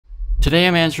Today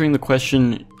I'm answering the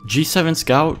question, G7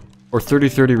 Scout or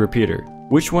 30-30 Repeater?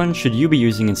 Which one should you be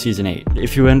using in Season 8?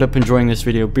 If you end up enjoying this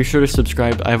video, be sure to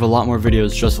subscribe. I have a lot more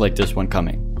videos just like this one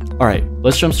coming. Alright,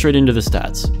 let's jump straight into the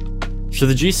stats. So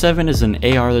the G7 is an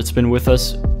AR that's been with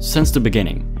us since the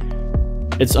beginning.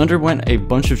 It's underwent a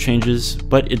bunch of changes,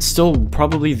 but it's still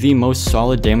probably the most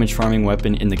solid damage farming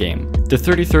weapon in the game. The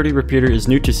 30-30 Repeater is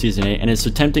new to Season 8 and it's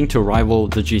attempting to rival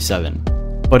the G7.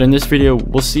 But in this video,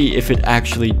 we'll see if it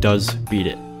actually does beat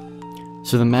it.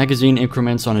 So the magazine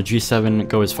increments on a G7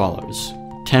 go as follows.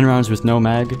 10 rounds with no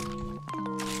mag,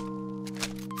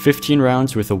 15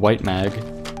 rounds with a white mag,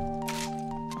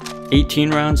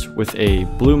 18 rounds with a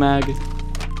blue mag,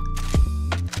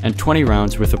 and 20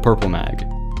 rounds with a purple mag.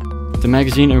 The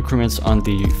magazine increments on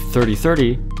the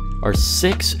 30-30 are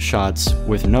 6 shots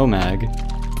with no mag,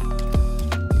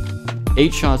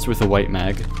 8 shots with a white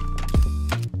mag,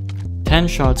 10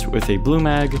 shots with a blue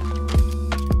mag,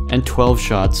 and 12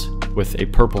 shots with a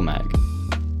purple mag.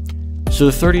 So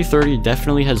the 30-30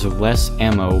 definitely has less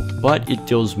ammo, but it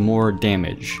deals more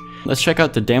damage. Let's check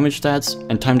out the damage stats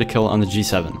and time to kill on the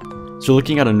G7. So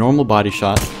looking at a normal body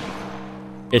shot,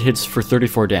 it hits for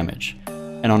 34 damage.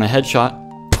 And on a headshot,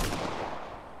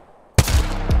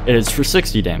 it hits for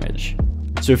 60 damage.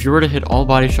 So if you were to hit all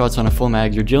body shots on a full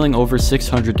mag, you're dealing over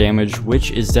 600 damage,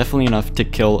 which is definitely enough to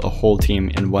kill a whole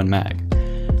team in one mag.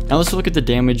 Now let's look at the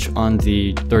damage on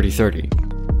the 30-30.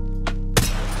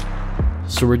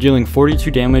 So we're dealing 42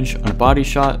 damage on a body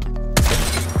shot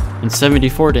and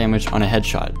 74 damage on a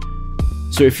headshot.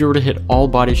 So if you were to hit all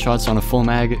body shots on a full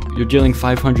mag, you're dealing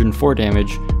 504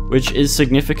 damage, which is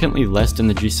significantly less than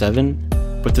the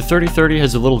G7, but the 30-30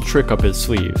 has a little trick up its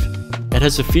sleeve. It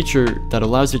has a feature that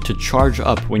allows it to charge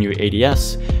up when you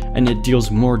ADS, and it deals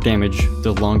more damage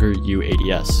the longer you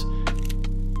ADS.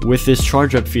 With this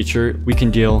charge up feature, we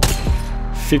can deal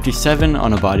 57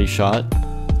 on a body shot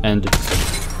and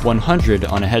 100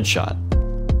 on a headshot.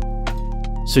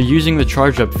 So using the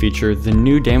charge up feature, the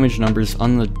new damage numbers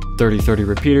on the 30-30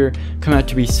 Repeater come out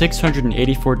to be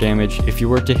 684 damage if you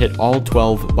were to hit all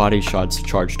 12 body shots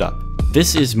charged up.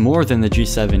 This is more than the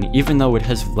G7 even though it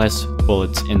has less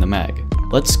bullets in the mag.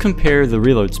 Let's compare the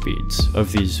reload speeds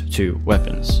of these two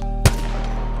weapons.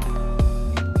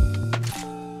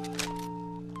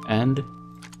 And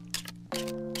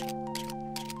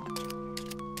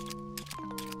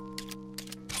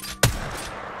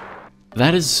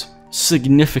that is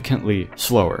significantly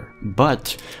slower,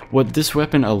 but what this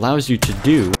weapon allows you to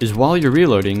do is while you're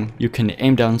reloading, you can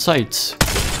aim down sights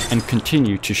and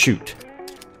continue to shoot.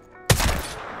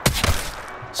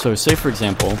 So say for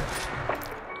example,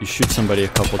 you shoot somebody a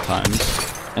couple times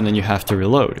and then you have to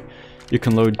reload. You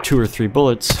can load 2 or 3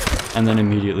 bullets and then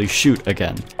immediately shoot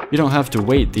again. You don't have to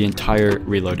wait the entire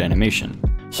reload animation.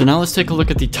 So now let's take a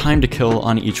look at the time to kill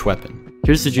on each weapon.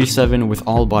 Here's the G7 with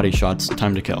all body shots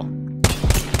time to kill.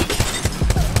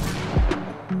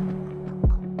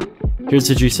 Here's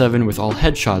the G7 with all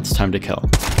headshots time to kill.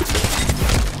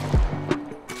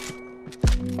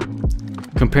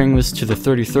 Comparing this to the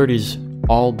 30-30's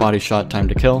all body shot time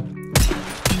to kill,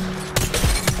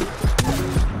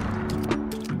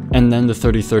 and then the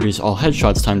 30-30's all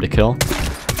headshots time to kill,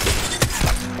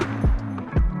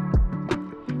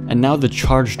 and now the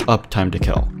charged up time to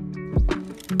kill.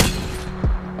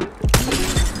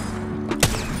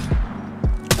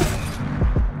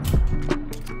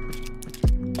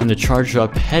 And the charged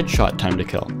up headshot time to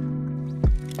kill.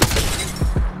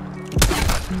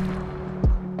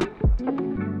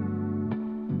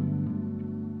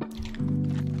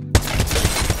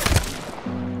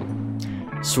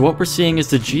 So what we're seeing is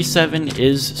the G7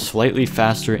 is slightly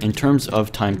faster in terms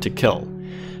of time to kill.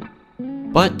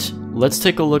 But let's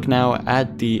take a look now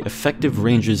at the effective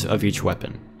ranges of each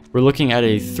weapon. We're looking at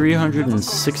a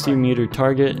 360 meter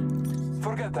target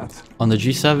on the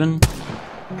G7.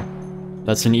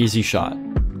 That's an easy shot.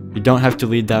 You don't have to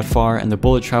lead that far and the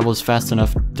bullet travels fast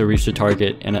enough to reach the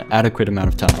target in an adequate amount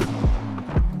of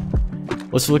time.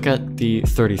 Let's look at the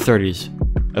 30-30's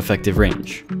effective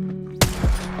range.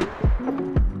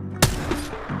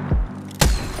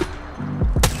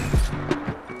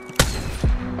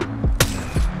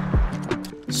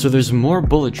 So there's more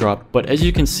bullet drop, but as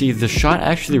you can see, the shot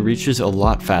actually reaches a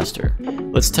lot faster.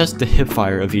 Let's test the hip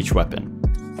fire of each weapon.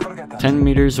 10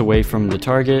 meters away from the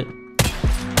target,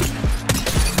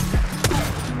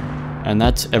 and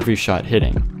that's every shot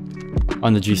hitting.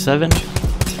 On the G7,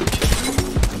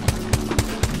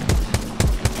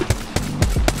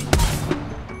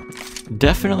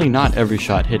 definitely not every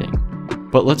shot hitting,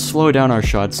 but let's slow down our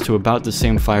shots to about the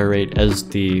same fire rate as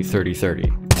the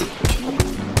 30-30.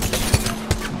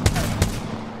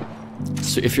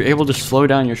 So So if you're able to slow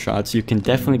down your shots, you can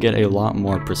definitely get a lot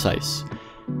more precise.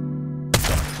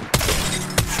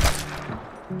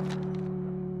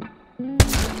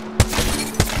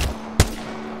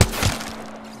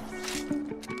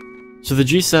 So the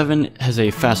G7 has a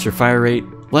faster fire rate,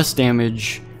 less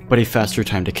damage, but a faster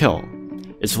time to kill.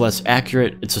 It's less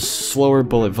accurate, it's a slower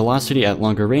bullet velocity at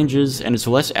longer ranges, and it's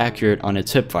less accurate on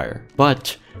its hipfire.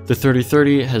 But the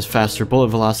 30-30 has faster bullet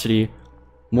velocity,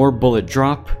 more bullet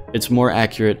drop, it's more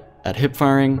accurate at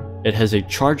hipfiring, it has a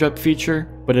charge up feature,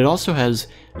 but it also has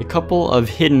a couple of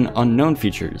hidden unknown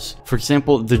features. For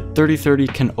example, the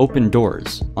 30-30 can open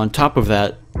doors. On top of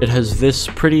that, it has this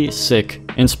pretty sick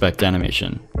inspect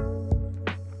animation.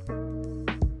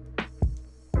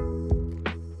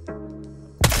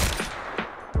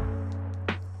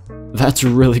 That's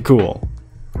really cool.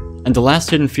 And the last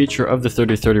hidden feature of the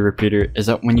 30-30 repeater is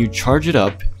that when you charge it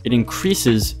up, it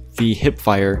increases the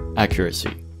hipfire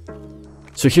accuracy.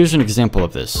 So here's an example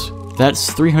of this.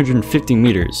 That's 350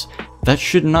 meters. That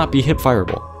should not be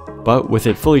hipfireable, but with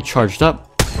it fully charged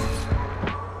up,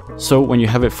 so when you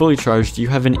have it fully charged, you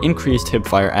have an increased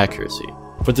hipfire accuracy.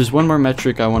 But there's one more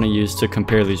metric I want to use to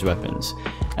compare these weapons,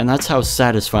 and that's how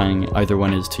satisfying either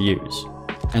one is to use.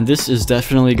 And this is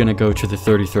definitely going to go to the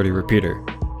 30-30 repeater.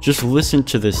 Just listen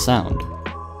to this sound.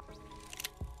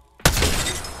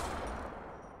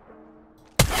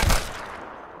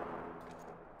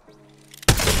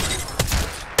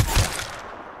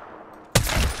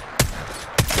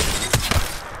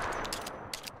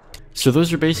 So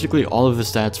those are basically all of the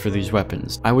stats for these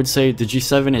weapons. I would say the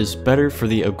G7 is better for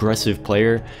the aggressive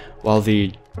player, while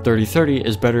the 30-30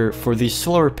 is better for the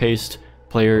slower paced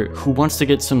player who wants to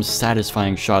get some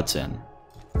satisfying shots in.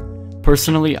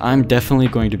 Personally, I'm definitely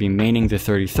going to be maining the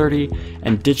 30-30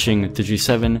 and ditching the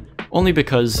G7 only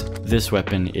because this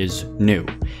weapon is new,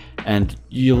 and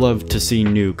you love to see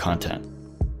new content.